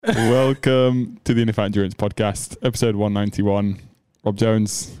Welcome to the Infinite Endurance Podcast, episode 191. Rob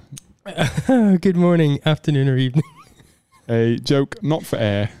Jones. Good morning, afternoon, or evening. A joke not for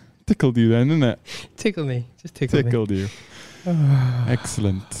air. Tickled you then, didn't it? Tickle me. Just tickle Tickled you.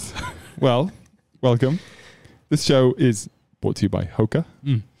 Excellent. Well, welcome. This show is brought to you by Hoka.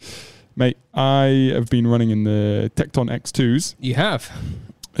 Mate, I have been running in the Tecton X2s. You have?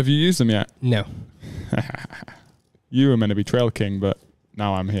 Have you used them yet? No. You were meant to be Trail King, but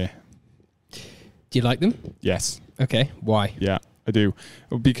now I'm here. Do you like them? Yes. Okay. Why? Yeah, I do.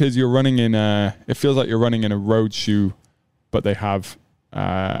 Because you're running in it feels like you're running in a road shoe, but they have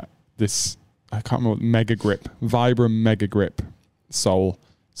this, I can't remember, Mega Grip, Vibram Mega Grip sole.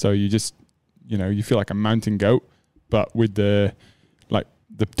 So you just, you feel like a mountain goat, but with the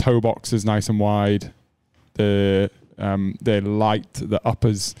toe box is nice and wide. They're light, the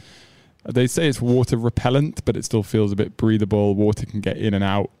uppers. They say it's water repellent, but it still feels a bit breathable. Water can get in and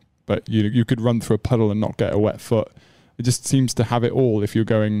out, but you could run through a puddle and not get a wet foot. It just seems to have it all if you're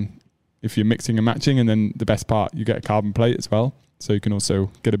mixing and matching, and then the best part, you get a carbon plate as well. So you can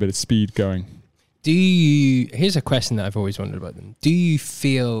also get a bit of speed going. Here's a question that I've always wondered about them. Do you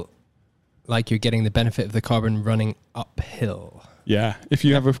feel like you're getting the benefit of the carbon running uphill? Yeah, if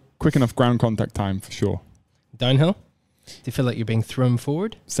you have a quick enough ground contact time, for sure. Downhill? Do you feel like you're being thrown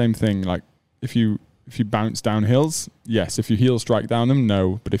forward? Same thing. Like if you bounce down hills, yes. If you heel strike down them,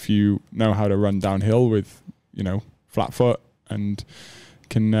 no. But if you know how to run downhill with, flat foot and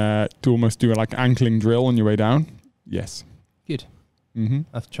can almost do like an ankling drill on your way down, yes. Good. Mm-hmm.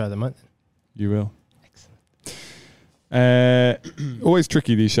 I'll have to try them out then. You will. Excellent. Always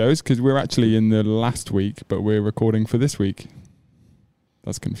tricky, these shows, because we're actually in the last week, but we're recording for this week.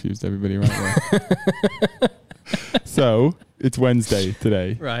 That's confused everybody right there. So it's Wednesday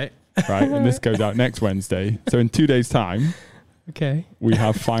today. Right. Right. And this goes out next Wednesday. So in 2 days' time, okay, we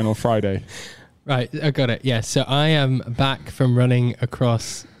have Final Friday. Right. I got it. Yeah. So I am back from running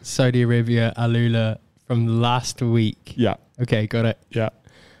across Saudi Arabia, Alula, from last week. Yeah. Okay. Got it. Yeah.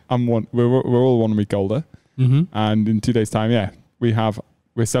 We're all 1 week older. Mm-hmm. And in 2 days' time,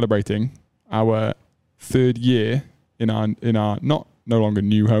 we're celebrating our 3rd year in our no longer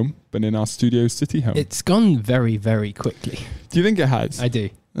new home, but in our Studio City home. It's gone very, very quickly. Do you think it has? I do.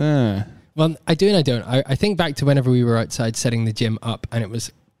 Well, I do and I don't. I think back to whenever we were outside setting the gym up and it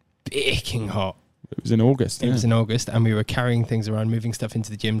was baking hot. It was in August. It was in August and we were carrying things around, moving stuff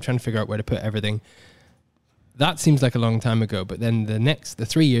into the gym, trying to figure out where to put everything. That seems like a long time ago, but then the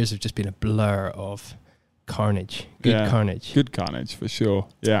 3 years have just been a blur of carnage. Good carnage. Good carnage, for sure.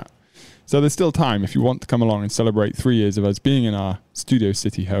 Yeah. So there's still time if you want to come along and celebrate 3 years of us being in our Studio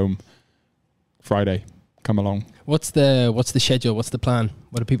City home. Friday, come along. What's the schedule? What's the plan?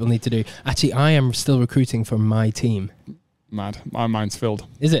 What do people need to do? Actually, I am still recruiting for my team. Mad. My mind's filled.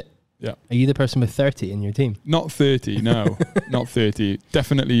 Is it? Yeah. Are you the person with 30 in your team? Not 30, no. Not 30.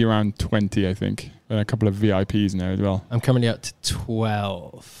 Definitely around 20, I think. And a couple of VIPs in there as well. I'm currently up to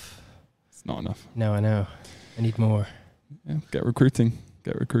 12. It's not enough. No, I know. I need more. Yeah, get recruiting.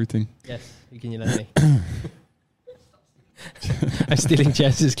 Yes, can you let me? I'm stealing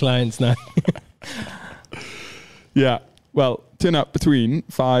Jess's clients now. Yeah. Well, turn up between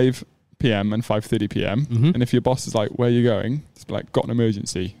 5 p.m. and 5:30 p.m. Mm-hmm. And if your boss is like, where are you going? Just be like, got an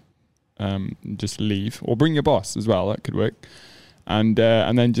emergency. Just leave. Or bring your boss as well. That could work. And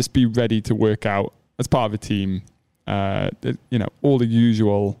then just be ready to work out as part of a team. All the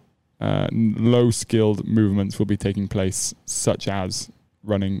usual low-skilled movements will be taking place, such as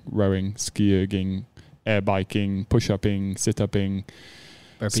running, rowing, ski-erging, air biking, push-upping, sit-upping,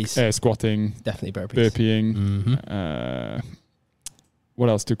 burpees, air squatting, definitely burpees, burpeeing. Mm-hmm. What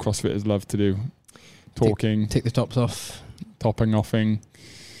else do CrossFitters love to do? Talking, take the tops off, topping offing,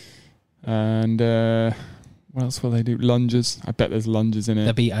 and what else will they do? Lunges. I bet there's lunges in it.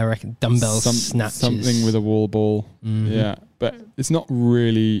 There'll be, I reckon, dumbbell snatches, something with a wall ball. Mm-hmm. Yeah, but it's not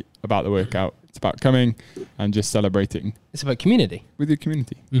really about the workout. It's about coming and just celebrating. It's about community. With your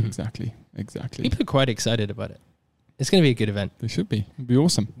community. Mm-hmm. Exactly. People are quite excited about it. It's going to be a good event. They should be. It'd be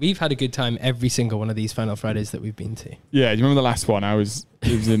awesome. We've had a good time every single one of these Final Fridays that we've been to. Yeah, do you remember the last one? It was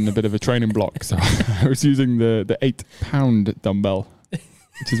in a bit of a training block. So I was using the 8-pound dumbbell,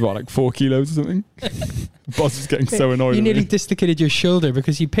 which is like 4 kilos or something. Boss is getting so annoyed. You nearly dislocated your shoulder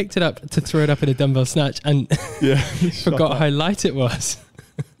because you picked it up to throw it up in a dumbbell snatch and forgot how light it was.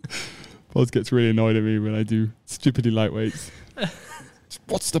 Boss gets really annoyed at me when I do stupidly lightweights.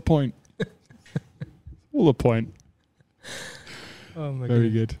 What's the point? All the point. Oh my god. Very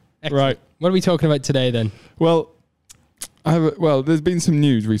good. Excellent. Right. What are we talking about today then? Well, Well, there's been some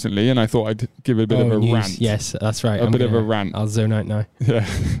news recently, and I thought I'd give a bit of a news. rant. Yes, that's right. A bit of a rant. I'll zone out now. Yeah.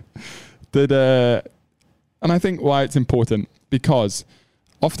 And I think why it's important, because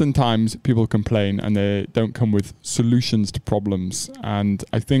oftentimes people complain and they don't come with solutions to problems. And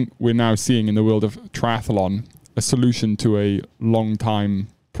I think we're now seeing in the world of triathlon a solution to a long time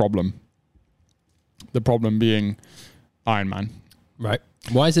problem. The problem being Ironman. Right.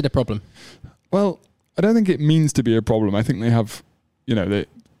 Why is it a problem? Well, I don't think it means to be a problem. I think they have, the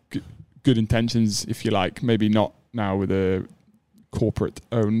good intentions, if you like. Maybe not now with a corporate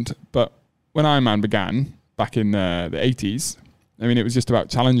owned, but when Ironman began back in the 80s, I mean, it was just about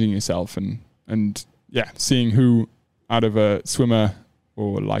challenging yourself and seeing who out of a swimmer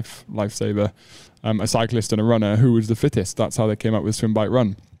or lifesaver, a cyclist and a runner, who was the fittest. That's how they came up with swim, bike,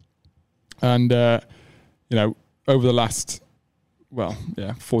 run. And, over the last,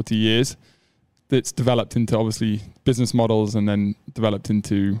 40 years, it's developed into obviously business models and then developed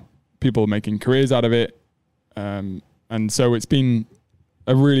into people making careers out of it. And so it's been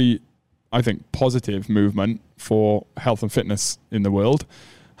a really, I think, positive movement for health and fitness in the world.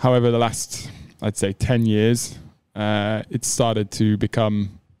 However, the last, I'd say 10 years, it's started to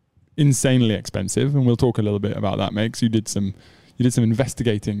become insanely expensive. And we'll talk a little bit about that, mate, 'cause you did some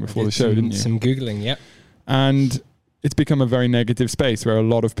investigating before the show, didn't you? Some Googling, yeah. And it's become a very negative space where a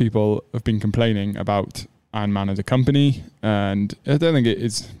lot of people have been complaining about Ironman as a company. And I don't think it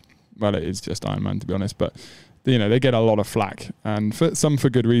is just Ironman, to be honest, but they get a lot of flack, and some for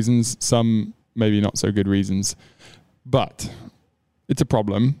good reasons, some maybe not so good reasons, but it's a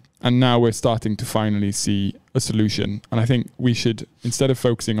problem. And now we're starting to finally see a solution. And I think we should, instead of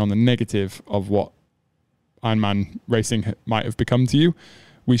focusing on the negative of what Ironman racing might have become to you,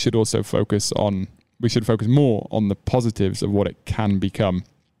 we should focus more on the positives of what it can become.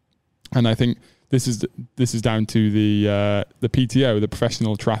 And I think this is down to the PTO, the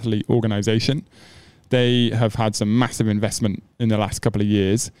Professional Triathlete Organization. They have had some massive investment in the last couple of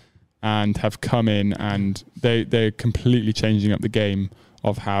years and have come in, and they're completely changing up the game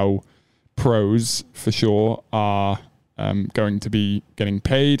of how pros, for sure, are going to be getting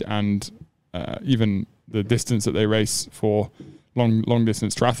paid, and even the distance that they race for long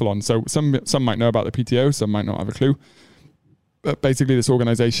distance triathlon. So some might know about the PTO, some might not have a clue. But basically this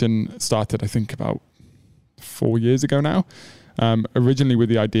organization started, I think, about 4 years ago now, originally with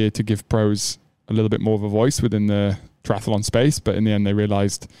the idea to give pros a little bit more of a voice within the triathlon space. But in the end, they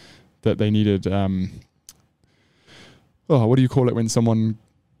realized that they needed, what do you call it when someone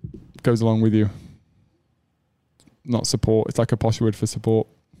goes along with you? Not support. It's like a posh word for support.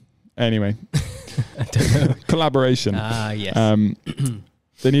 Anyway. I don't know. Collaboration. Yes.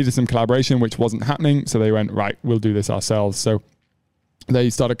 They needed some collaboration, which wasn't happening. So they went, right, we'll do this ourselves. So they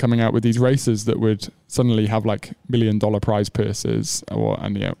started coming out with these races that would suddenly have like $1 million prize purses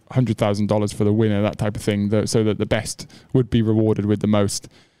and $100,000 for the winner, that type of thing, so that the best would be rewarded with the most.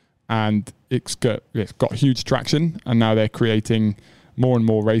 And it's got huge traction. And now they're creating more and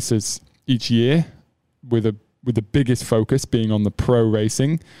more races each year with the biggest focus being on the pro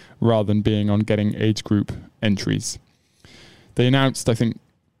racing rather than being on getting age group entries. They announced, I think,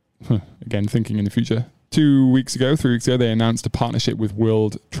 again, thinking in the future, 3 weeks ago, they announced a partnership with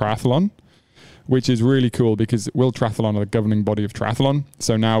World Triathlon, which is really cool because World Triathlon are the governing body of triathlon.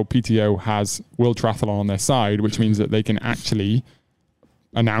 So now PTO has World Triathlon on their side, which means that they can actually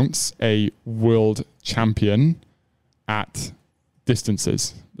announce a world champion at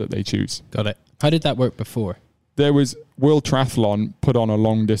distances that they choose. Got it. How did that work before? There was World Triathlon put on a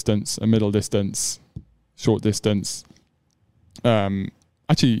long distance, a middle distance, short distance.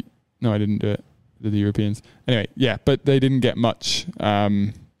 Actually, no, I didn't do it. The Europeans. Anyway, yeah, but they didn't get much.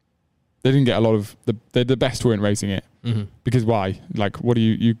 They didn't get a lot of the best weren't racing it. Mm-hmm. Because why? Like, what do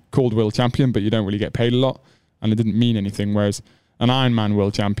you called world champion, but you don't really get paid a lot, and it didn't mean anything. Whereas an Ironman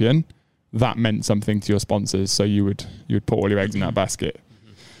world champion, that meant something to your sponsors, so you would put all your eggs in that basket.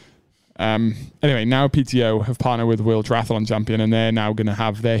 Anyway, now PTO have partnered with World Triathlon Champion, and they're now going to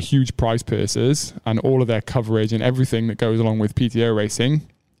have their huge prize purses and all of their coverage and everything that goes along with PTO racing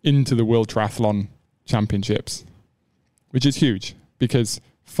into the World Triathlon Championships, which is huge because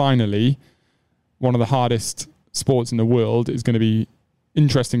finally one of the hardest sports in the world is going to be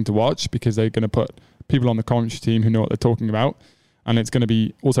interesting to watch because they're going to put people on the commentary team who know what they're talking about. And it's going to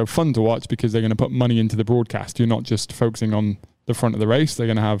be also fun to watch because they're going to put money into the broadcast. You're not just focusing on the front of the race. They're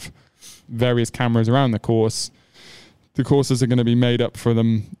going to have various cameras around the course. The courses are going to be made up for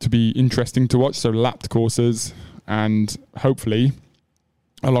them to be interesting to watch. So lapped courses, and hopefully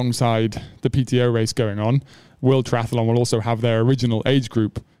alongside the PTO race going on, World Triathlon will also have their original age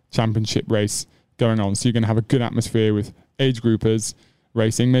group championship race going on. So you're going to have a good atmosphere with age groupers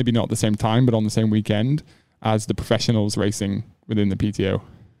racing, maybe not at the same time, but on the same weekend as the professionals racing within the PTO.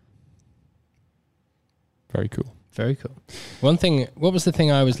 Very cool. Very cool. One thing, what was the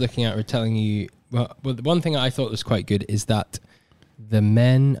thing I was looking at or telling you? Well, the one thing I thought was quite good is that the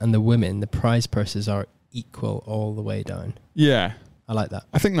men and the women, the prize purses are equal all the way down. Yeah. I like that.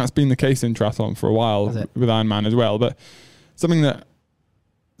 I think that's been the case in triathlon for a while with Ironman as well. But something that,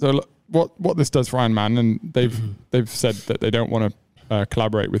 so what this does for Ironman, and they've said that they don't want to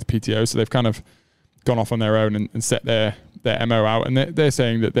collaborate with PTO, so they've kind of gone off on their own and set their MO out, and they're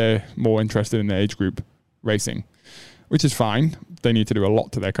saying that they're more interested in the age group racing, which is fine. They need to do a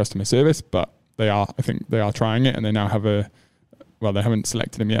lot to their customer service, but I think they are trying it, and they now have they haven't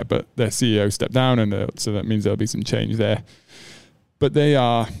selected him yet, but their CEO stepped down, and so that means there'll be some change there. But they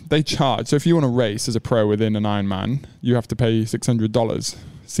charge. So if you want to race as a pro within an Ironman, you have to pay $600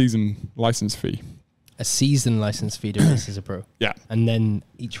 season license fee. A season license fee to race as a pro. Yeah. And then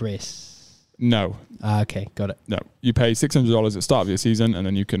each race. No. Okay, got it. No, you pay $600 at the start of your season, and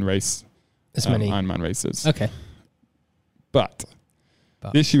then you can race as many Ironman races. Okay. But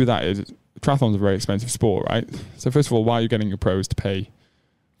the issue with that is triathlon's a very expensive sport, right? So first of all, why are you getting your pros to pay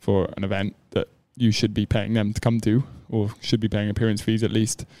for an event that you should be paying them to come to, or should be paying appearance fees at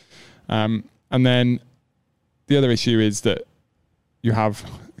least? And then the other issue is that you have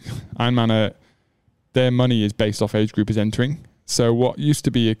Ironman, their money is based off age groupers entering. So what used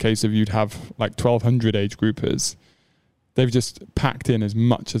to be a case of you'd have like 1,200 age groupers, they've just packed in as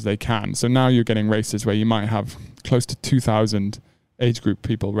much as they can. So now you're getting races where you might have close to 2,000 age group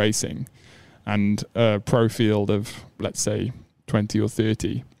people racing and a pro field of, let's say, 20 or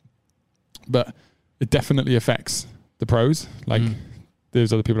 30. But it definitely affects the pros. Like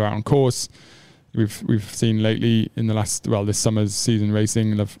there's other people out on course. We've seen lately in the this summer's season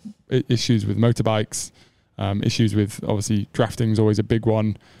racing of issues with motorbikes, issues with, obviously, drafting is always a big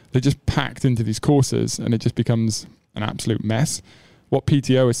one. They're just packed into these courses, and it just becomes an absolute mess. What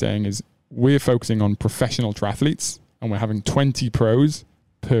PTO is saying is we're focusing on professional triathletes, and we're having 20 pros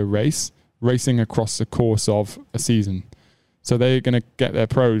per race racing across the course of a season. So they're going to get their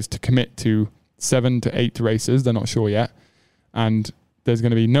pros to commit to 7 to 8 races. They're not sure yet. And there's going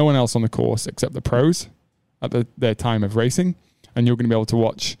to be no one else on the course except the pros at their time of racing. And you're going to be able to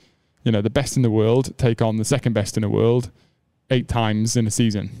watch, the best in the world take on the second best in the world 8 times in a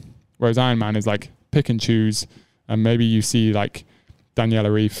season. Whereas Ironman is like pick and choose. And maybe you see like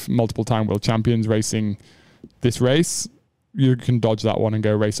Daniela Reef, multiple time world champions, racing this race. You can dodge that one and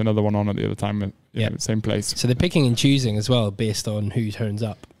go race another one on at the other time, same place. So they're picking and choosing as well based on who turns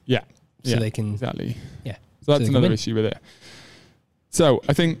up. Yeah. So they can... Exactly. Yeah. So that's another issue with it. So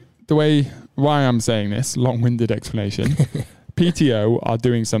I think why I'm saying this, long-winded explanation, PTO are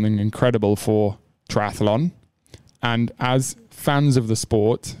doing something incredible for triathlon. And as fans of the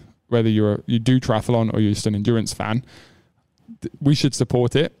sport, whether you do triathlon or you're just an endurance fan, we should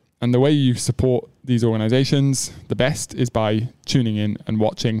support it. And the way you support these organizations the best is by tuning in and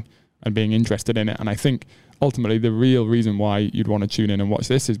watching and being interested in it. And I think ultimately the real reason why you'd want to tune in and watch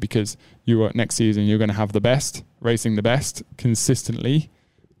this is because next season you're going to have the best racing the best consistently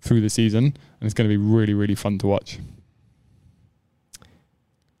through the season, and it's going to be really, really fun to watch.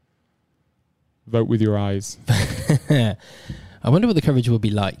 Vote with your eyes. I wonder what the coverage will be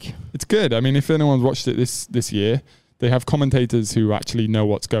like. It's good. I mean, if anyone's watched it this year, they have commentators who actually know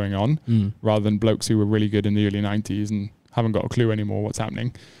what's going on rather than blokes who were really good in the early 90s and haven't got a clue anymore what's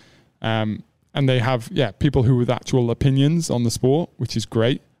happening. And they have, people who with actual opinions on the sport, which is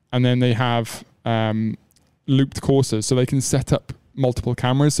great. And then they have looped courses, so they can set up multiple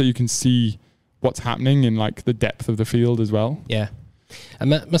cameras so you can see what's happening in like the depth of the field as well. Yeah. I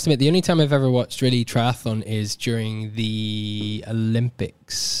must admit, the only time I've ever watched really triathlon is during the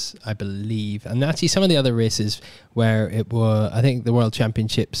Olympics, I believe. And actually some of the other races where it was, I think, the World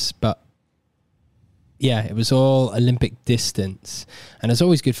Championships, but yeah, it was all Olympic distance. And it's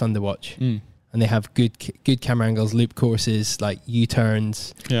always good fun to watch. And they have good camera angles, loop courses, like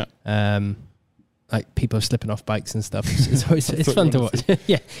U-turns. Yeah. Like people slipping off bikes and stuff. It's always it's fun to watch.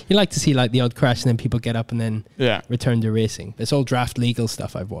 Yeah, you like to see like the odd crash and then people get up and then return to racing. It's all draft legal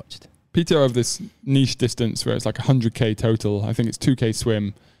stuff I've watched. PTO have this niche distance where it's like 100k total. I think it's 2k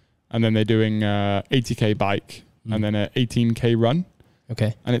swim, and then they're doing 80k bike and then an 18k run.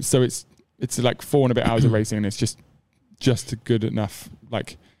 Okay, and it's like 4 and a bit hours of racing, and it's just good enough.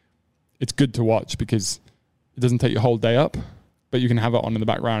 Like it's good to watch because it doesn't take your whole day up, but you can have it on in the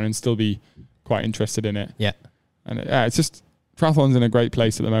background and still be quite interested in it. Yeah. And it's just, triathlon's in a great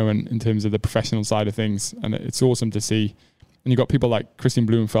place at the moment in terms of the professional side of things, and it's awesome to see And you got people like Christian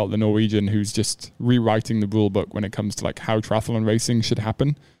Blumenfeld, the Norwegian, who's just rewriting the rule book when it comes to like how triathlon racing should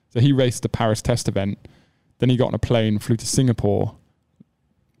happen. So he raced the Paris test event. Then he got on a plane, flew to Singapore.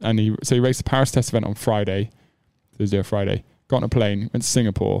 And he raced the Paris test event on Thursday or Friday. Got on a plane, went to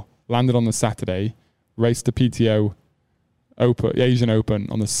Singapore, landed on the Saturday, raced the PTO Open, Asian Open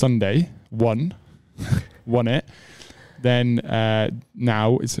on the Sunday, won it. Then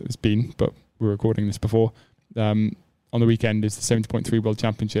now it's been, but we're recording this before. On the weekend is the 70.3 World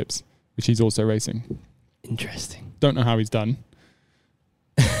Championships, which he's also racing. Interesting. Don't know how he's done.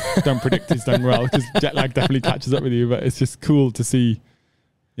 Don't predict he's done well, because jet lag definitely catches up with you. But it's just cool to see,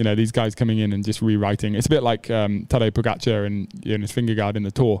 you know, these guys coming in and just rewriting. It's a bit like Tadej Pogacar and Jonas Vingegaard in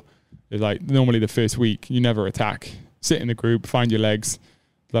the Tour. It's like normally the first week you never attack, sit in a group, find your legs.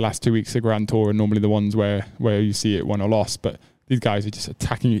 The last 2 weeks of Grand Tour are normally the ones where you see it won or lost. But these guys are just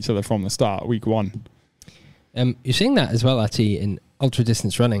attacking each other from the start, week one. You're seeing that as well, actually, in ultra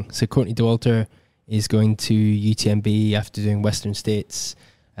distance running. So Courtney Dauwalter is going to UTMB after doing Western States.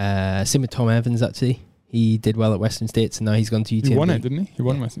 Same with Tom Evans, actually. He did well at Western States, and now he's gone to UTMB. He won it, didn't he? He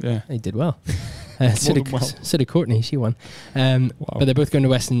won Western, yeah. He did well. So did Courtney. She won. Wow. But they're both going to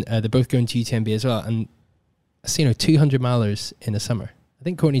Western. They're both going to UTMB as well. And so 200 milers in the summer. I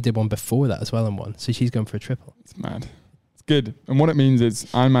think Courtney did one before that as well and won. So she's going for a triple. It's mad. It's good. And what it means is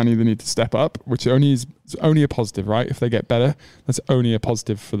Ironman either need to step up, which is only a positive, right? If they get better, that's only a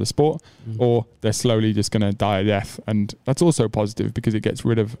positive for the sport, or they're slowly just going to die a death. And that's also positive because it gets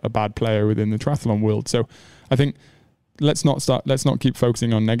rid of a bad player within the triathlon world. So I think let's not keep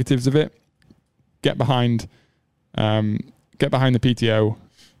focusing on negatives of it. Get behind the PTO,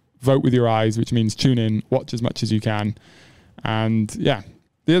 vote with your eyes, which means tune in, watch as much as you can. And yeah,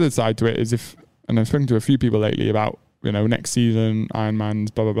 the other side to it is and I've spoken to a few people lately about, you know, next season,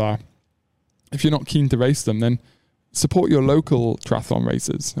 Ironmans, blah, blah, blah. If you're not keen to race them, then support your local triathlon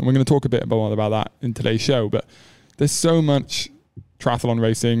races. And we're going to talk a bit more about that in today's show. But there's so much triathlon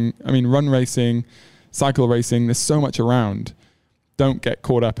racing. I mean, run racing, cycle racing. There's so much around. Don't get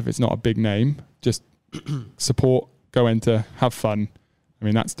caught up if it's not a big name. Just support, go enter, have fun. I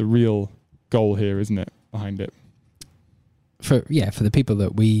mean, that's the real goal here, isn't it, behind it? For the people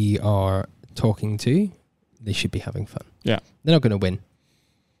that we are talking to, they should be having fun. Yeah. They're not going to win.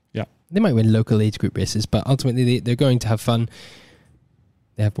 Yeah. They might win local age group races, but ultimately they're going to have fun.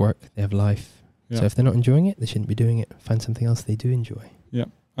 They have work, they have life. Yeah. So if they're not enjoying it, they shouldn't be doing it. Find something else they do enjoy. Yeah.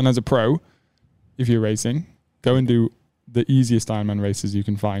 And as a pro, if you're racing, go and do the easiest Ironman races you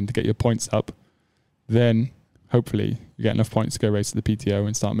can find to get your points up. Then hopefully you get enough points to go race at the PTO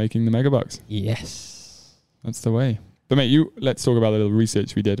and start making the mega bucks. Yes. That's the way. But mate, let's talk about the little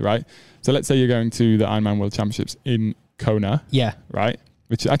research we did, right? So let's say you're going to the Ironman World Championships in Kona. Yeah. Right?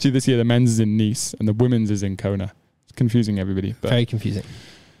 Which actually this year the men's is in Nice and the women's is in Kona. It's confusing everybody. But very confusing.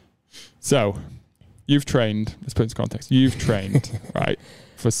 So you've trained, let's put it into context. You've trained, right,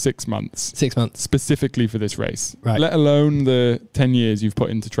 for 6 months. 6 months. Specifically for this race. Right. Let alone the 10 years you've put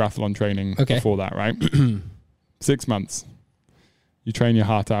into triathlon training before that, right? 6 months. You train your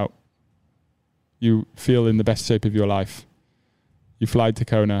heart out. You feel in the best shape of your life. You fly to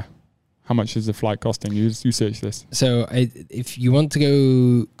Kona. How much is the flight costing? You search this. So if you want to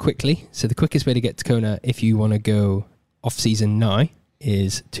go quickly, so the quickest way to get to Kona, if you want to go off season now,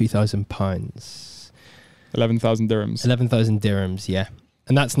 is £2,000. 11,000 dirhams. 11,000 dirhams, yeah.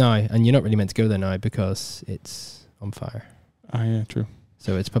 And that's now. And you're not really meant to go there now because it's on fire. Ah, yeah, true.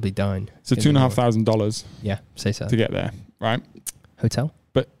 So it's probably down. So $2,500. Yeah, say so. To get there, right? Hotel.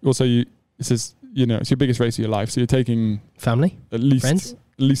 But also it's your biggest race of your life. So you're taking family, friends,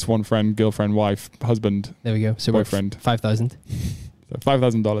 at least one friend, girlfriend, wife, husband. There we go. So boyfriend. 5,000. So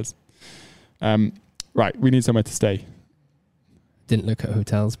 $5,000. Right. We need somewhere to stay. Didn't look at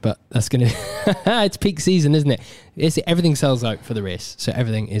hotels, but that's gonna. It's peak season, isn't it? Everything sells out for the race, so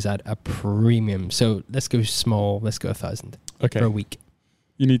everything is at a premium. So let's go small. Let's go 1,000. Okay. For a week.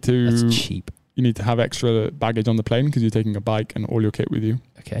 You need to. That's cheap. You need to have extra baggage on the plane because you're taking a bike and all your kit with you.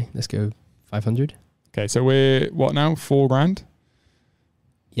 Okay, let's go 500. Okay, so we're what now? $4,000.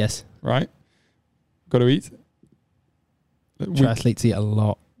 Yes. Right. Got to eat. Triathletes eat a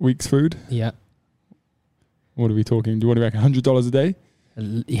lot. Week's food. Yeah. What are we talking? Do you want to reckon $100 a day?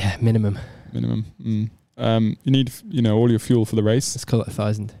 Yeah, minimum. Minimum. You need, all your fuel for the race. Let's call it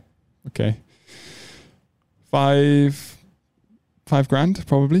 1,000. Okay. $5,000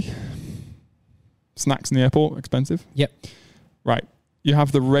 probably. Snacks in the airport, expensive. Yep. Right. You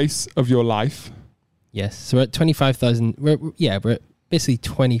have the race of your life. Yes. So we're at 25,000. We're at basically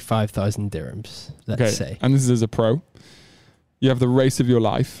 25,000 dirhams. Let's say. And this is as a pro. You have the race of your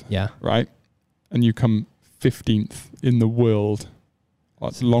life. Yeah. Right. And you come 15th in the world.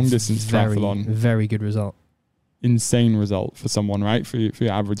 That's long distance triathlon. Very good result. Insane result for someone, right? For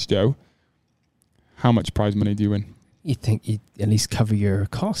your average Joe. How much prize money do you win? You think you'd at least cover your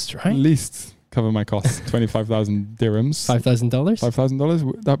costs, right? At least cover my costs. 25,000 dirhams. $5,000?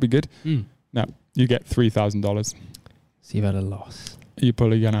 $5,000? That'd be good. No, you get $3,000. So you've had a loss. You're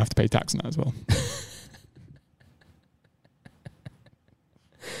probably going to have to pay tax on that as well.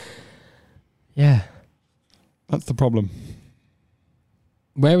 Yeah. That's the problem.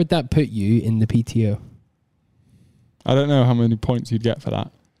 Where would that put you in the PTO? I don't know how many points you'd get for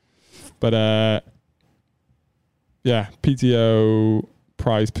that. But yeah, PTO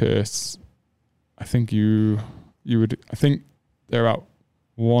prize purse. I think you would. I think they're about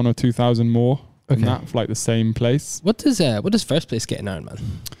 1,000 or 2,000 more than that for like the same place. What does first place get in Ironman?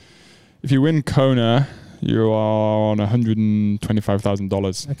 If you win Kona, you are on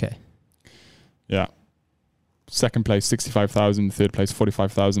 $125,000. Okay. Yeah. Second place 65,000, third place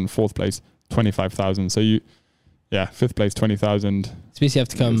 45,000, fourth place 25,000. So fifth place 20,000. So basically you have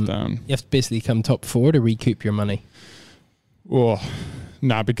to come down. You have to basically come top 4 to recoup your money. Oh,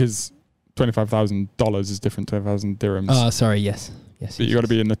 because $25,000 is different to 1,000 dirhams. Oh, sorry, yes. But you got to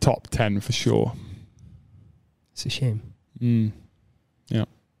be in the top 10 for sure. It's a shame. Yeah.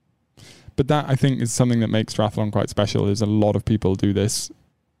 But that, I think, is something that makes triathlon quite special. Is a lot of people do this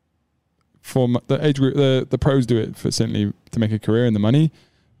for the age group. The pros do it for certainly to make a career and the money,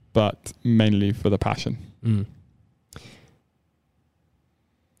 but mainly for the passion.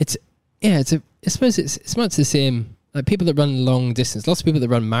 I suppose it's much the same. Like people that run long distance, lots of people that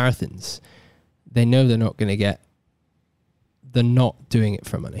run marathons, they know they're not doing it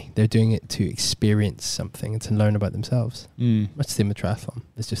for money. They're doing it to experience something and to learn about themselves. Much the same with triathlon.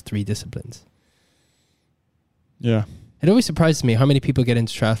 There's just 3 disciplines. Yeah. It always surprises me how many people get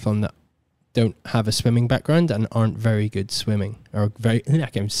into triathlon that don't have a swimming background and aren't very good swimming, or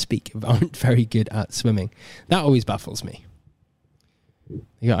aren't very good at swimming. That always baffles me.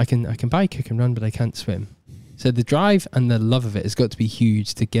 I can bike, I can run, but I can't swim. So the drive and the love of it has got to be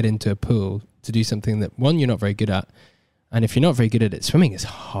huge to get into a pool to do something that, one, you're not very good at, and if you're not very good at it, swimming is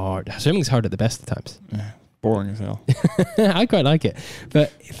hard. Swimming is hard at the best of times. Yeah, boring as hell. I quite like it,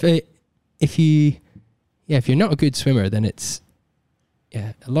 but if you're not a good swimmer, then it's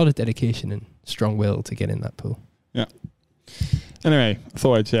a lot of dedication and strong will to get in that pool. Yeah. Anyway, I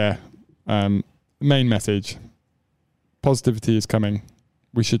thought I'd share main message. Positivity is coming.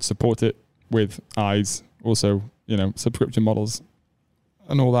 We should support it with eyes. Also, subscription models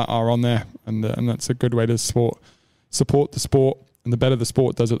and all that are on there, and that's a good way to support the sport. And the better the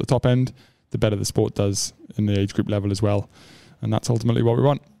sport does at the top end, the better the sport does in the age group level as well. And that's ultimately what we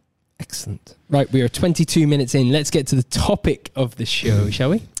want. Excellent. Right, we are 22 minutes in. Let's get to the topic of the show, shall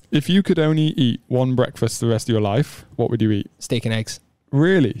we? If you could only eat one breakfast the rest of your life, what would you eat? Steak and eggs.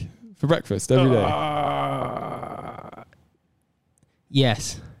 Really? For breakfast every day?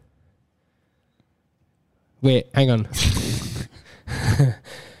 Yes. Wait, hang on.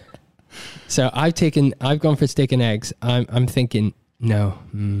 So I've gone for steak and eggs. I'm thinking, no.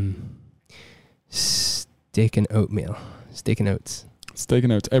 Steak and oatmeal. Steak and oats. Steak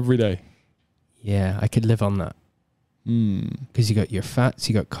and oats every day. Yeah, I could live on that. Because you got your fats,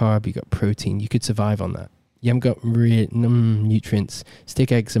 you got carb, you got protein. You could survive on that. You haven't got nutrients.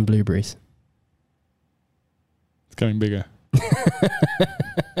 Steak, eggs, and blueberries. It's getting bigger.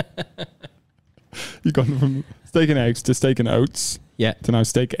 You've gone from steak and eggs to steak and oats. Yeah. To now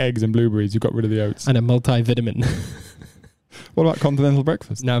steak, eggs, and blueberries. You got rid of the oats. And a multivitamin. What about continental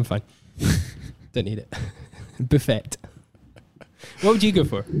breakfast? No, I'm fine. Don't need it. Buffet. What would you go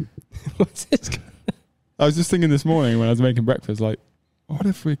for? What's this? I was just thinking this morning when I was making breakfast, like, what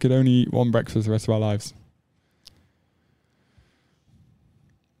if we could only eat one breakfast the rest of our lives?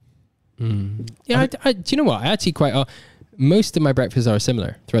 Yeah, do you know what? I actually quite... most of my breakfasts are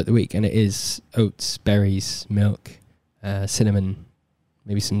similar throughout the week, and it is oats, berries, milk, cinnamon,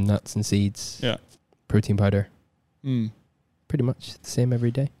 maybe some nuts and seeds, protein powder. Pretty much the same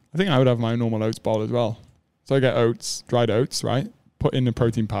every day. I think I would have my normal oats bowl as well. So I get oats, dried oats, right? Put in the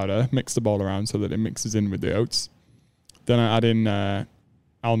protein powder, mix the bowl around so that it mixes in with the oats. Then I add in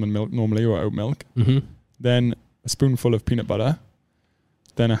almond milk normally, or oat milk. Then a spoonful of peanut butter.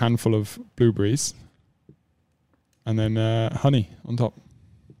 Then a handful of blueberries. And then honey on top.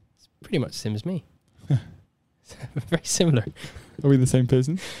 It's pretty much the same as me. Very similar. Are we the same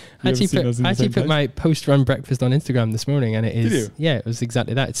person? I actually put my post-run breakfast on Instagram this morning, and it is... Did you? Yeah, it was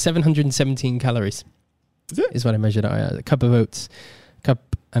exactly that. It's 717 calories. Is it? Is what I measured out. A cup of oats,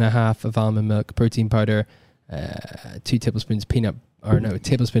 cup and a half of almond milk, protein powder, 2 tablespoons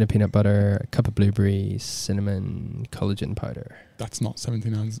tablespoon of peanut butter, a cup of blueberries, cinnamon, collagen powder. That's not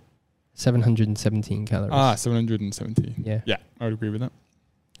 17 ounces. 717 calories. 717. Yeah. Yeah, I would agree with that.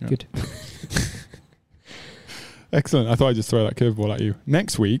 Yeah. Good. Excellent. I thought I'd just throw that curveball at you.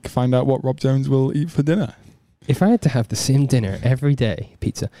 Next week, find out what Rob Jones will eat for dinner. If I had to have the same dinner every day,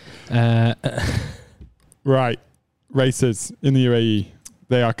 pizza. Right. Races in the UAE.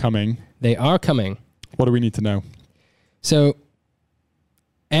 They are coming. They are coming. What do we need to know? So,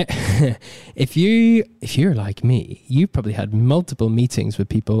 if you're like me, you've probably had multiple meetings with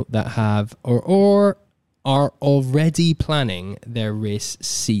people that have or are already planning their race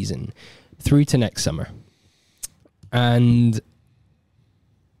season through to next summer. And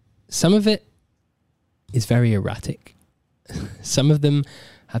some of it is very erratic. Some of them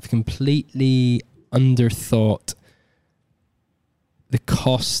have completely underthought the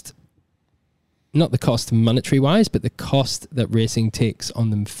cost, not the cost monetary wise, but the cost that racing takes on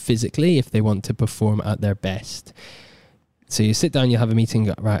them physically if they want to perform at their best. So you sit down, you have a meeting,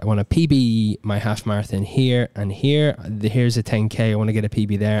 go, right, I want to PB my half marathon here and here. Here's a 10K, I want to get a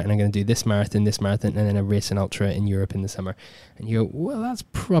PB there, and I'm going to do this marathon, and then a race and ultra in Europe in the summer. And you go, well, that's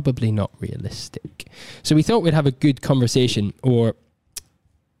probably not realistic. So we thought we'd have a good conversation, or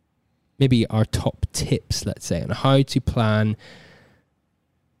maybe our top tips, let's say, on how to plan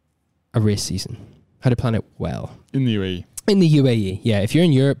a race season, how to plan it well. In the UAE. In the UAE, yeah. If you're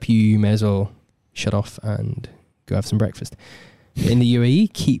in Europe, you may as well shut off and go have some breakfast. In the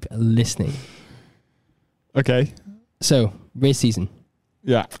UAE, keep listening. Okay. So, race season.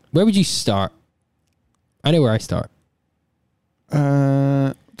 Yeah. Where would you start? I know where I start.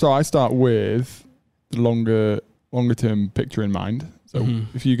 So I start with the longer term picture in mind. So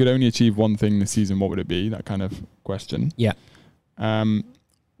if you could only achieve one thing this season, what would it be? That kind of question. Yeah.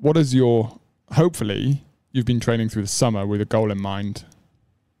 What is hopefully you've been training through the summer with a goal in mind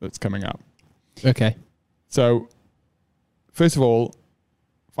that's coming up. Okay. So first of all,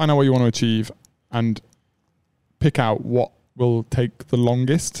 find out what you want to achieve and pick out what will take the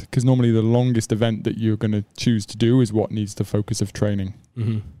longest, because normally the longest event that you're going to choose to do is what needs the focus of training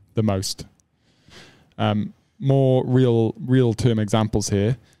the most. More real term examples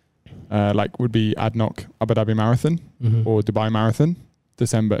here, like would be ADNOC Abu Dhabi Marathon or Dubai Marathon,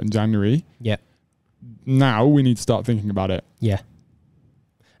 December and January. Yeah. Now we need to start thinking about it. Yeah.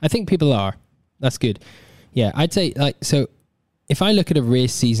 I think people are. That's good. Yeah, I'd say, so if I look at a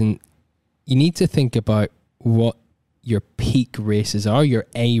race season, you need to think about what your peak races are, your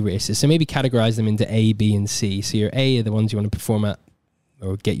A races. So maybe categorize them into A, B, and C. So your A are the ones you want to perform at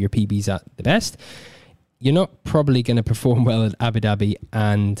or get your PBs at the best. You're not probably going to perform well at Abu Dhabi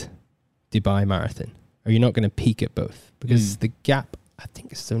and Dubai Marathon, or you're not going to peak at both, because the gap, I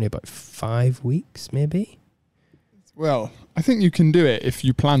think it's only about 5 weeks, maybe. Well, I think you can do it if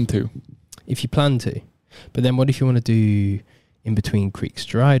you plan to. If you plan to. But then what if you want to do in between creek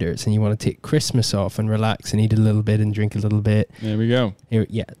striders and you want to take Christmas off and relax and eat a little bit and drink a little bit? There we go.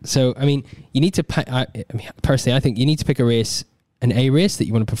 Yeah. So, I mean, you need to, personally, I think you need to pick a race, an A race that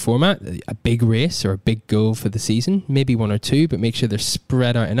you want to perform at, a big race or a big goal for the season, maybe 1 or 2, but make sure they're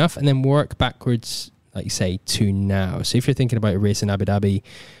spread out enough, and then work backwards, like you say, to now. So if you're thinking about a race in Abu Dhabi,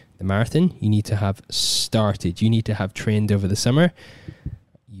 the marathon, you need to have started. You need to have trained over the summer.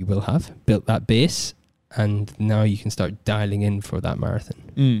 You will have built that base, and now you can start dialing in for that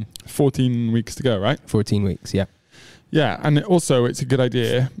marathon. 14 weeks to go, right? 14 weeks, yeah. Yeah, and also it's a good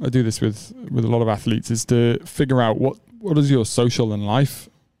idea, I do this with a lot of athletes, is to figure out what does your social and life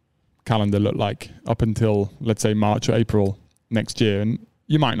calendar look like up until, let's say, March or April next year. And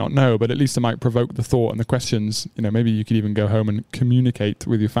you might not know, but at least it might provoke the thought and the questions. You know, maybe you could even go home and communicate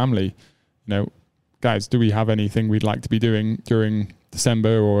with your family. You know, guys, do we have anything we'd like to be doing during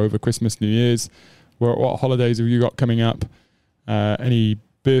December or over Christmas, New Year's? What holidays have you got coming up? Any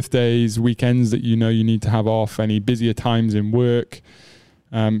birthdays, weekends that you know you need to have off? Any busier times in work?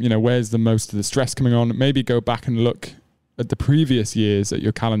 You know, where's the most of the stress coming on? Maybe go back and look at the previous years at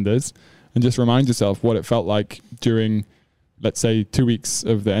your calendars and just remind yourself what it felt like during, let's say, 2 weeks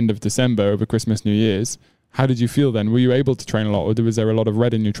of the end of December over Christmas, New Year's. How did you feel then? Were you able to train a lot, or was there a lot of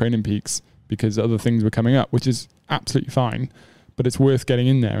red in your training peaks because other things were coming up, which is absolutely fine, but it's worth getting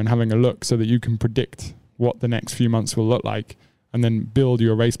in there and having a look so that you can predict what the next few months will look like and then build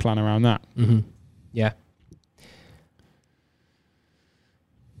your race plan around that. Yeah.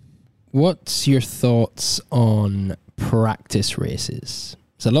 What's your thoughts on practice races?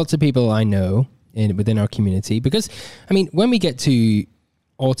 So lots of people I know within our community, because, I mean, when we get to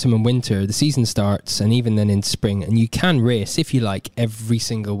autumn and winter, the season starts, and even then in spring, and you can race, if you like, every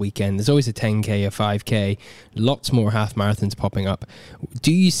single weekend. There's always a 10K, a 5K, lots more half marathons popping up.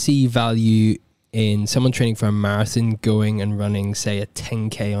 Do you see value in someone training for a marathon going and running, say, a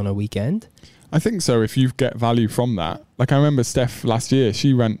 10K on a weekend? I think so, if you get value from that. Like I remember Steph last year,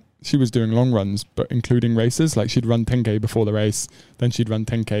 she was doing long runs, but including races. Like she'd run 10K before the race, then she'd run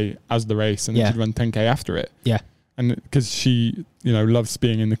 10K as the race, and then she'd run 10K after it. Yeah. And because she, loves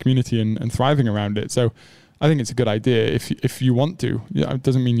being in the community and thriving around it. So I think it's a good idea if you want to. Yeah, it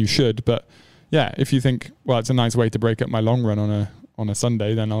doesn't mean you should, but yeah, if you think, well, it's a nice way to break up my long run on a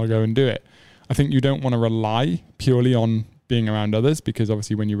Sunday, then I'll go and do it. I think you don't want to rely purely on being around others, because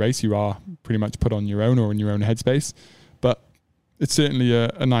obviously when you race, you are pretty much put on your own or in your own headspace. But it's certainly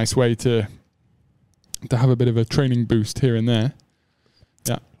a nice way to have a bit of a training boost here and there.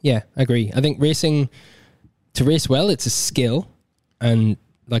 Yeah. Yeah, I agree. I think to race well, it's a skill, and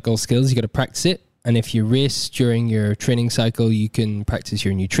like all skills, you got to practice it. And if you race during your training cycle, you can practice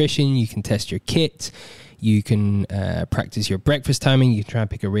your nutrition, you can test your kit, you can practice your breakfast timing, you can try and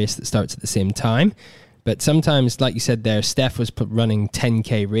pick a race that starts at the same time. But sometimes, like you said there, Steph was running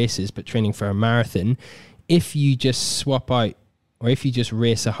 10K races, but training for a marathon. If you just swap out, or if you just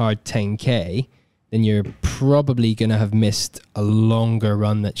race a hard 10K, then you're probably going to have missed a longer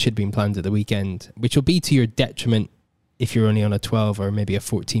run that should have been planned at the weekend, which will be to your detriment if you're only on a 12 or maybe a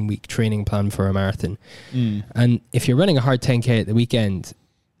 14-week training plan for a marathon. And if you're running a hard 10K at the weekend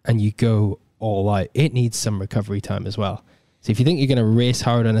and you go all out, it needs some recovery time as well. So if you think you're going to race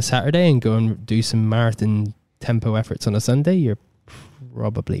hard on a Saturday and go and do some marathon tempo efforts on a Sunday, you're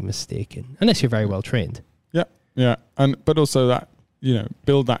probably mistaken, unless you're very well trained. Yeah. But also that,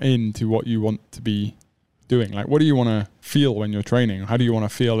 build that into what you want to be doing. Like, what do you want to feel when you're training? How do you want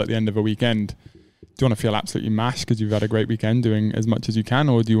to feel at the end of a weekend? Do you want to feel absolutely mashed because you've had a great weekend doing as much as you can?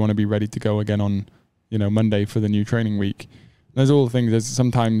 Or do you want to be ready to go again on, Monday for the new training week? There's all things. There's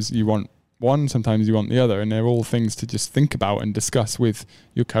sometimes you want one, sometimes you want the other, and they're all things to just think about and discuss with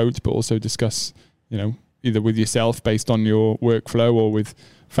your coach, but also discuss, either with yourself based on your workflow or with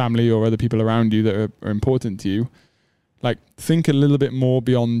family or other people around you that are important to you. Like, think a little bit more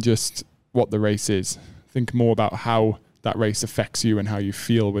beyond just what the race is. Think more about how that race affects you and how you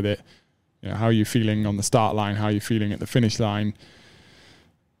feel with it. How are you feeling on the start line? How are you feeling at the finish line?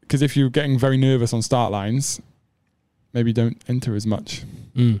 Because if you're getting very nervous on start lines, maybe don't enter as much.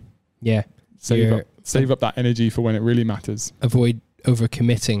 Yeah. Save up that energy for when it really matters. Avoid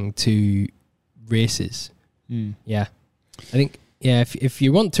overcommitting to races. Yeah. I think, if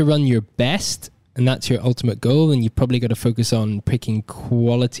you want to run your best and that's your ultimate goal, then you've probably got to focus on picking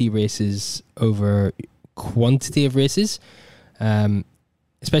quality races over quantity of races,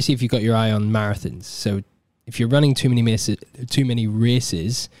 especially if you've got your eye on marathons. So if you're running too many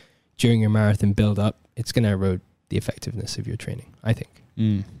races during your marathon build-up, it's going to erode the effectiveness of your training, I think.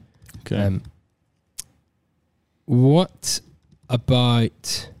 Okay. What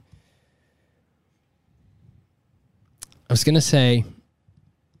about... I was going to say,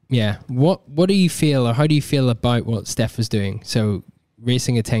 what do you feel, or how do you feel about what Steph was doing? So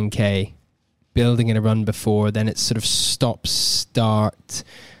racing a 10K, building in a run before, then it's sort of stop, start,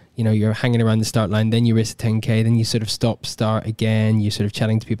 you're hanging around the start line, then you race a 10K, then you sort of stop, start again, you're sort of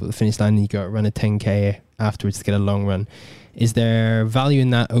chatting to people at the finish line, and you go run a 10K afterwards to get a long run. Is there value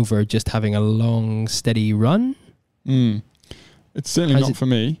in that over just having a long, steady run? It's certainly not for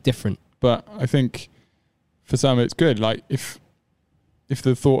me. Different. But I think for some it's good. Like if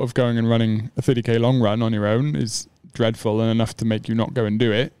the thought of going and running a 30K long run on your own is dreadful and enough to make you not go and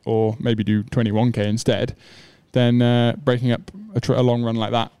do it, or maybe do 21K instead, then breaking up a long run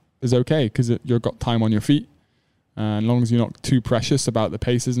like that is okay, because you've got time on your feet. As long as you're not too precious about the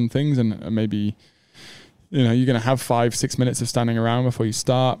paces and things, and maybe you're going to have 5-6 minutes of standing around before you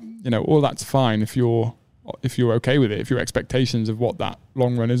start, all that's fine if you're okay with it. If your expectations of what that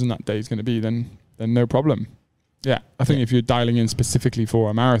long run is and that day is going to be, then no problem. Yeah, I think if you're dialing in specifically for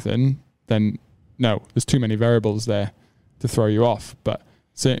a marathon, then no, there's too many variables there to throw you off. But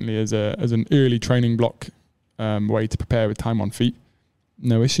certainly as an early training block way to prepare with time on feet,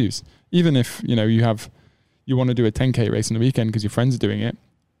 no issues. Even if you want to do a 10K race on the weekend because your friends are doing it,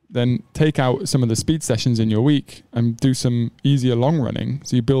 then take out some of the speed sessions in your week and do some easier long running,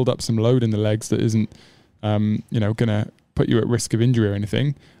 so you build up some load in the legs that isn't going to put you at risk of injury or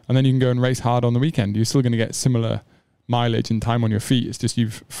anything, and then you can go and race hard on the weekend. You're still going to get similar mileage and time on your feet. It's just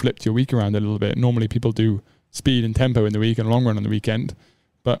you've flipped your week around a little bit. Normally people do speed and tempo in the week and long run on the weekend,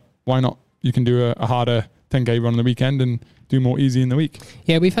 but why not? You can do a harder 10K run on the weekend and do more easy in the week.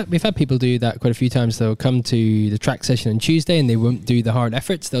 Yeah, we've had people do that quite a few times. They'll come to the track session on Tuesday and they won't do the hard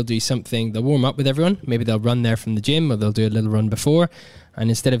efforts. They'll do something, they'll warm up with everyone. Maybe they'll run there from the gym, or they'll do a little run before. And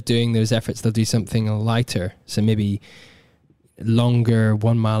instead of doing those efforts, they'll do something lighter. So maybe longer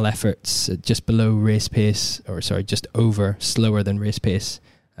 1 mile efforts just below race pace, or sorry, just over, slower than race pace.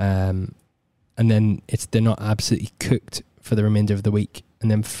 And then they're not absolutely cooked for the remainder of the week, and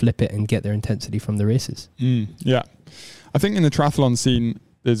then flip it and get their intensity from the races. Yeah. I think in the triathlon scene,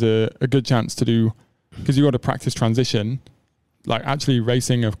 there's a good chance to do, because you've got to practice transition, like actually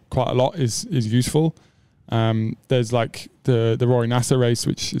racing quite a lot is useful. There's like the Roy Nasser race,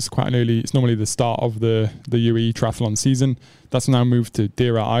 which is quite an early, it's normally the start of the UAE triathlon season. That's now moved to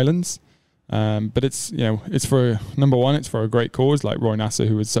Deira Islands. But it's, it's for, number one, it's for a great cause like Roy Nasser,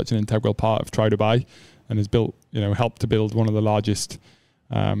 who is such an integral part of Tri Dubai and has built, helped to build one of the largest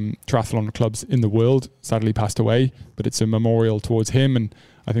triathlon clubs in the world. Sadly passed away, but it's a memorial towards him. And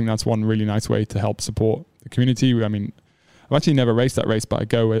I think that's one really nice way to help support the community. I mean, I've actually never raced that race, but I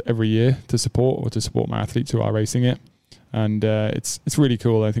go every year to support my athletes who are racing it. And it's really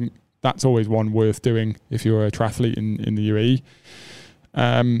cool. I think that's always one worth doing if you're a triathlete in the UAE.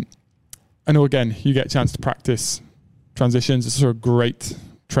 I know, again, you get a chance to practice transitions. It's a great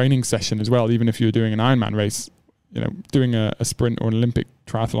training session as well. Even if you're doing an Ironman race, doing a sprint or an Olympic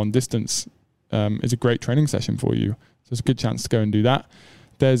triathlon distance is a great training session for you. So it's a good chance to go and do that.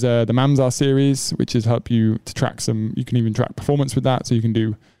 There's the Mamzar series, which is help you to track you can even track performance with that. So you can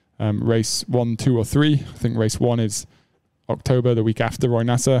do race 1, 2, or 3. I think race 1 is October, the week after Roy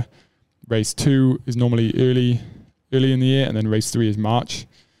Nasser. Race 2 is normally early in the year, and then race 3 is March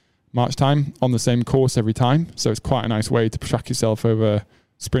time on the same course every time. So it's quite a nice way to track yourself over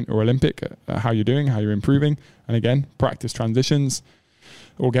sprint or Olympic, how you're doing, how you're improving. And again, practice transitions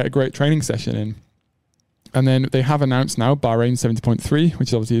or get a great training session in. And then they have announced now Bahrain 70.3,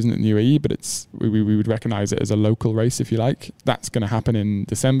 which obviously isn't in the UAE, but we would recognize it as a local race, if you like. That's going to happen in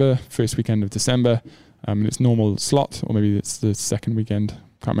December, first weekend of December. And it's normal slot, or maybe it's the second weekend.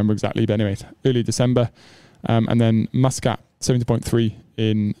 Can't remember exactly, but anyway, early December. And then Muscat 70.3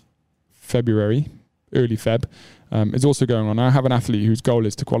 in February, early Feb, is also going on. I have an athlete whose goal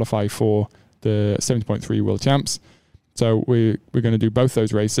is to qualify for the 70.3 World Champs. So we're going to do both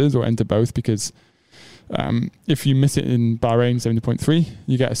those races, or enter both, because if you miss it in Bahrain 70.3,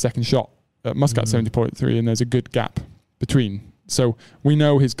 you get a second shot at Muscat 70.3, and there's a good gap between. So we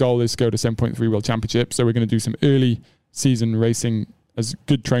know his goal is to go to 7.3 World Championship. So we're going to do some early season racing as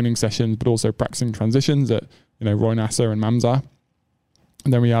good training sessions, but also practicing transitions at Roy Nasser and Mamzar.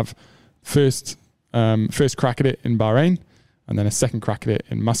 And then we have first crack at it in Bahrain, and then a second crack at it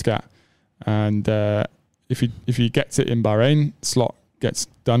in Muscat. And if he gets it in Bahrain, slot gets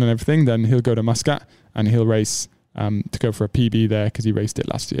done and everything, then he'll go to Muscat and he'll race to go for a PB there, because he raced it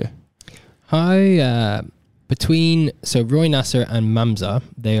last year. So Roy Nasser and Mamza,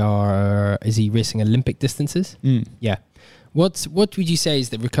 is he racing Olympic distances? Yeah. What would you say is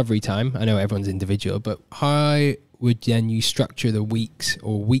the recovery time? I know everyone's individual, but how would then you structure the weeks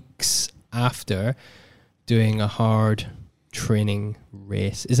after doing a hard training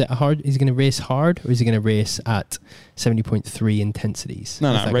race? Is he going to race hard, or is he going to race at 70.3 intensities?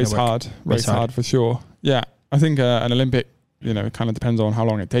 No, race hard. Race hard for sure. Yeah. I think an Olympic, it kind of depends on how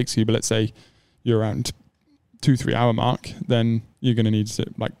long it takes you, but let's say you're around 2-3 hour mark, then you're going to need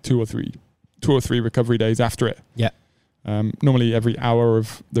like two or three recovery days after it. Yeah. Normally every hour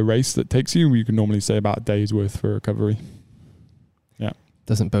of the race that takes you can normally say about a day's worth for recovery. Yeah.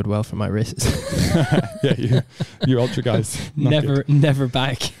 Doesn't bode well for my races. Yeah, you ultra guys. Never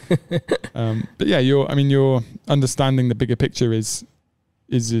back. But yeah, you're understanding the bigger picture is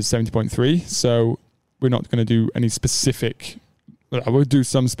 70.3. So we're not going to do any specific, I will do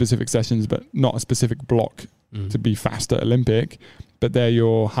some specific sessions, but not a specific block to be fast at Olympic. But they're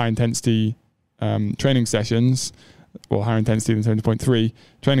your high intensity training sessions, or higher intensity than 70.3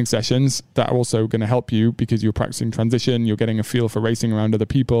 training sessions that are also going to help you, because you're practicing transition, you're getting a feel for racing around other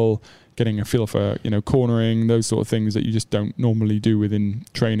people, getting a feel for, cornering, those sort of things that you just don't normally do within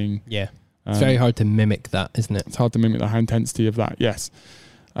training. Yeah. It's very hard to mimic that, isn't it? It's hard to mimic the high intensity of that, yes.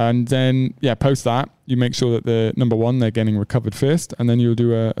 And then, post that, you make sure that they're getting recovered first, and then you'll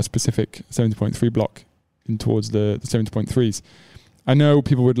do a specific 70.3 block in towards the 70.3s. I know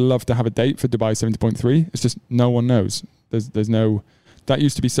people would love to have a date for Dubai 70.3. It's just no one knows. There's no... That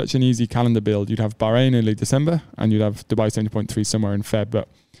used to be such an easy calendar build. You'd have Bahrain early December, and you'd have Dubai 70.3 somewhere in Feb. But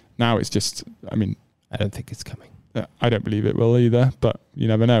now it's just... I don't think it's coming. I don't believe it will either, but you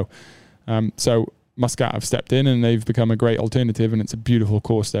never know. So Muscat have stepped in, and they've become a great alternative, and it's a beautiful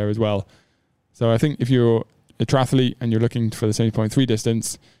course there as well. So I think if you're a triathlete and you're looking for the 70.3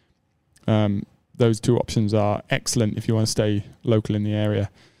 distance, those two options are excellent if you want to stay local in the area.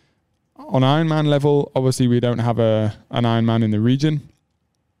 On Ironman level, obviously we don't have an Ironman in the region.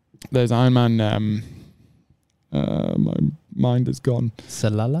 There's Ironman, my mind is gone.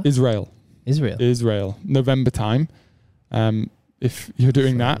 Salala? Israel. November time. If you're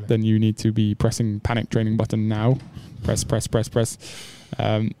doing that, then you need to be pressing panic training button now. Press.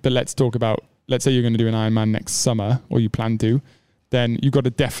 But let's talk about, let's say you're going to do an Ironman next summer, or you plan to, then you've got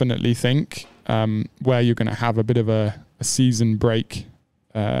to definitely think where you're going to have a bit of a season break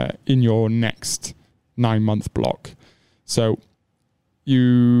in your next 9-month block. So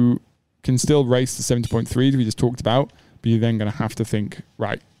you can still race the 70.3 we just talked about, but you're then going to have to think,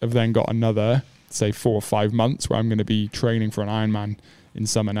 right, I've then got another, say 4 or 5 months where I'm going to be training for an Ironman in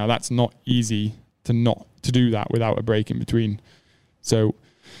summer. Now that's not easy to do that without a break in between. So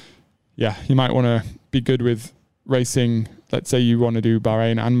yeah, you might want to be good with racing. Let's say you want to do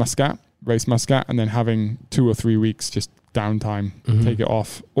Bahrain and Muscat, race Muscat, and then having 2 or 3 weeks just downtime, take it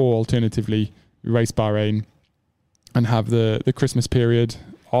off. Or alternatively, race Bahrain and have the Christmas period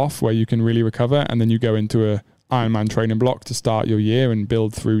off where you can really recover, and then you go into a Ironman training block to start your year and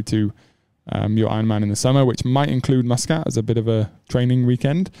build through to your Ironman in the summer, which might include Muscat as a bit of a training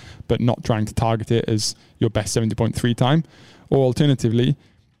weekend, but not trying to target it as your best 70.3 time. Or alternatively,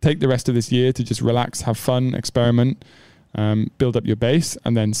 take the rest of this year to just relax, have fun, experiment, build up your base,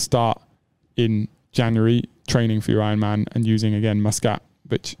 and then start in January training for your Ironman and using, again, Muscat,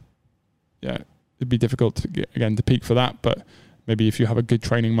 which, yeah, it'd be difficult to get, again, to peak for that. But maybe if you have a good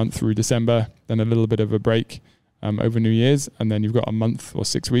training month through December, then a little bit of a break over New Year's, and then you've got a month or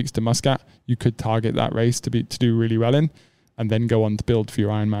 6 weeks to Muscat, you could target that race to do really well in, and then go on to build for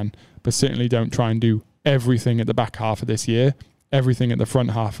your Ironman. But certainly don't try and do everything at the back half of this year, everything at the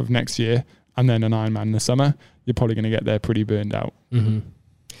front half of next year, and then an Ironman in the summer. You're probably going to get there pretty burned out. Mm-hmm.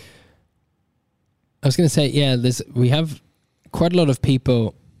 I was going to say, yeah, we have quite a lot of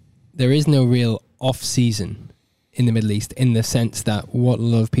people. There is no real off season in the Middle East, in the sense that what a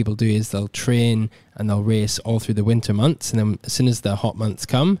lot of people do is they'll train and they'll race all through the winter months, and then as soon as the hot months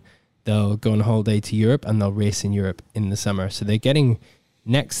come, they'll go on holiday to Europe and they'll race in Europe in the summer. So they're getting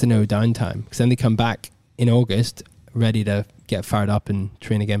next to no downtime, because then they come back in August ready to get fired up and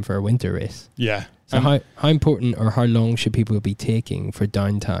train again for a winter race. Yeah. So how important or how long should people be taking for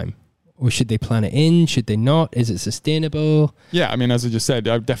downtime? Or should they plan it in? Should they not? Is it sustainable? Yeah, I mean, as I just said,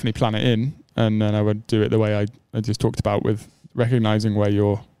 I would definitely plan it in, and then I would do it the way I just talked about, with recognizing where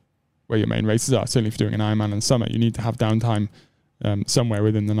your main races are. Certainly if you're doing an Ironman in summer, you need to have downtime somewhere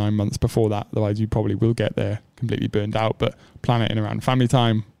within the 9 months before that. Otherwise you probably will get there completely burned out. But plan it in around family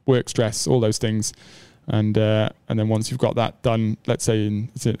time, work stress, all those things. And then once you've got that done, let's say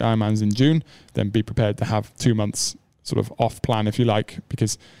Ironman's in June, then be prepared to have 2 months sort of off plan, if you like,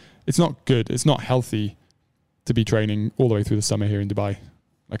 because it's not good. It's not healthy to be training all the way through the summer here in Dubai.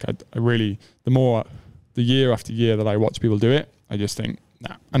 Like I really, the year after year that I watch people do it, I just think,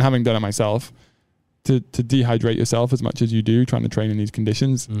 nah. And having done it myself, to dehydrate yourself as much as you do, trying to train in these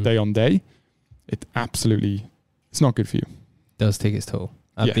conditions day on day, it's not good for you. It does take its toll.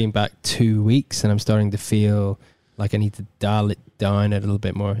 I've been back 2 weeks and I'm starting to feel like I need to dial it down a little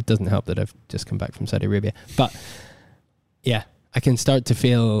bit more. It doesn't help that I've just come back from Saudi Arabia. But yeah, I can start to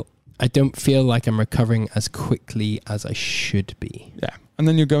feel, I don't feel like I'm recovering as quickly as I should be. Yeah. And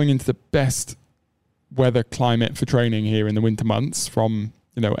then you're going into the best weather climate for training here in the winter months from,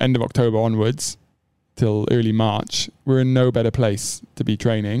 end of October onwards till early March. We're in no better place to be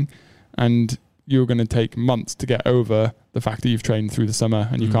training, and you're going to take months to get over the fact that you've trained through the summer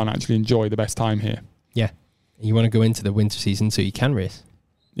and you can't actually enjoy the best time here. Yeah. You want to go into the winter season so you can race.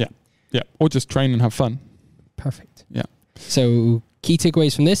 Yeah. Yeah. Or just train and have fun. Perfect. Yeah. So key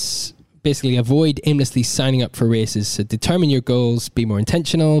takeaways from this: basically avoid aimlessly signing up for races. So determine your goals, be more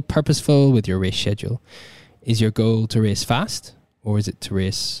intentional, purposeful with your race schedule. Is your goal to race fast, or is it to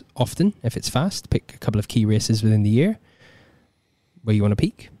race often? If it's fast, pick a couple of key races within the year where you want to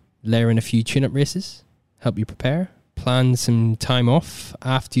peak. Layer in a few tune-up races, help you prepare. Plan some time off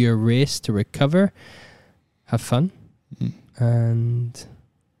after your race to recover. Have fun. And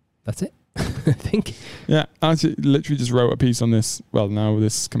that's it, I think. Yeah, I actually literally just wrote a piece on this. Well, now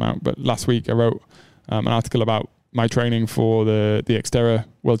this has come out, but last week I wrote an article about my training for the Xterra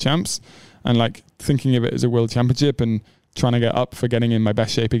World Champs, and like thinking of it as a World Championship and trying to get up for getting in my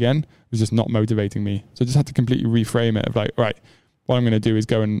best shape again was just not motivating me. So I just had to completely reframe it of like, right, what I'm going to do is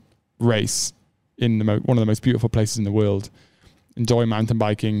go and race in one of the most beautiful places in the world, enjoy mountain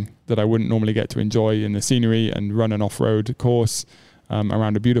biking that I wouldn't normally get to enjoy in the scenery, and run an off-road course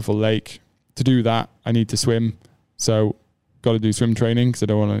around a beautiful lake to do that, I need to swim. So got to do swim training because I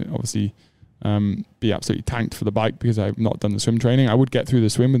don't want to obviously be absolutely tanked for the bike because I've not done the swim training. I would get through the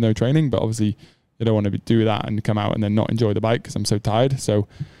swim with no training, but obviously I don't want to do that and come out and then not enjoy the bike because I'm so tired. So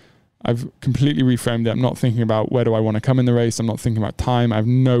I've completely reframed it. I'm not thinking about where do I want to come in the race. I'm not thinking about time. I have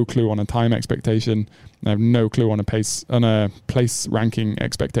no clue on a time expectation. I have no clue on a place ranking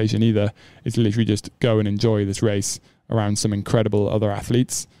expectation either. It's literally just go and enjoy this race around some incredible other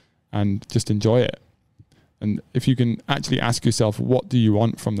athletes and just enjoy it. And if you can actually ask yourself, what do you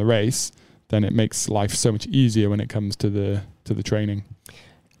want from the race, then it makes life so much easier when it comes to the training.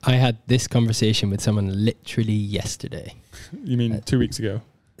 I had this conversation with someone literally yesterday. You mean 2 weeks ago?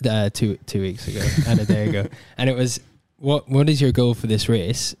 2 weeks ago and a day ago. And it was, what is your goal for this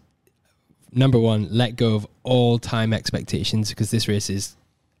race? Number one, let go of all time expectations, because this race is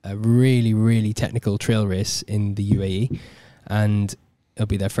a really, really technical trail race in the UAE, and it'll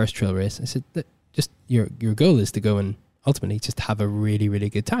be their first trail race. I said that just your goal is to go and ultimately just have a really, really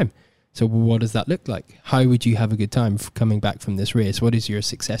good time. So what does that look like? How would you have a good time coming back from this race? What is your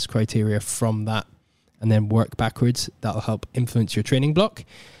success criteria from that? And then work backwards. That'll help influence your training block,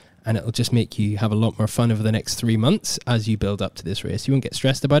 and it'll just make you have a lot more fun over the next 3 months as you build up to this race. You won't get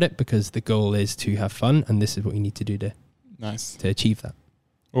stressed about it because the goal is to have fun, and this is what you need to do to achieve that.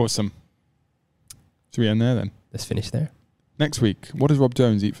 Awesome. Should we end there then? Let's finish there. Next week, what does Rob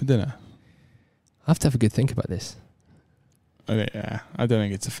Jones eat for dinner? I'll have to have a good think about this. I don't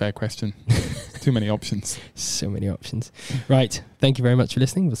think it's a fair question. Too many options. So many options. Right. Thank you very much for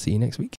listening. We'll see you next week.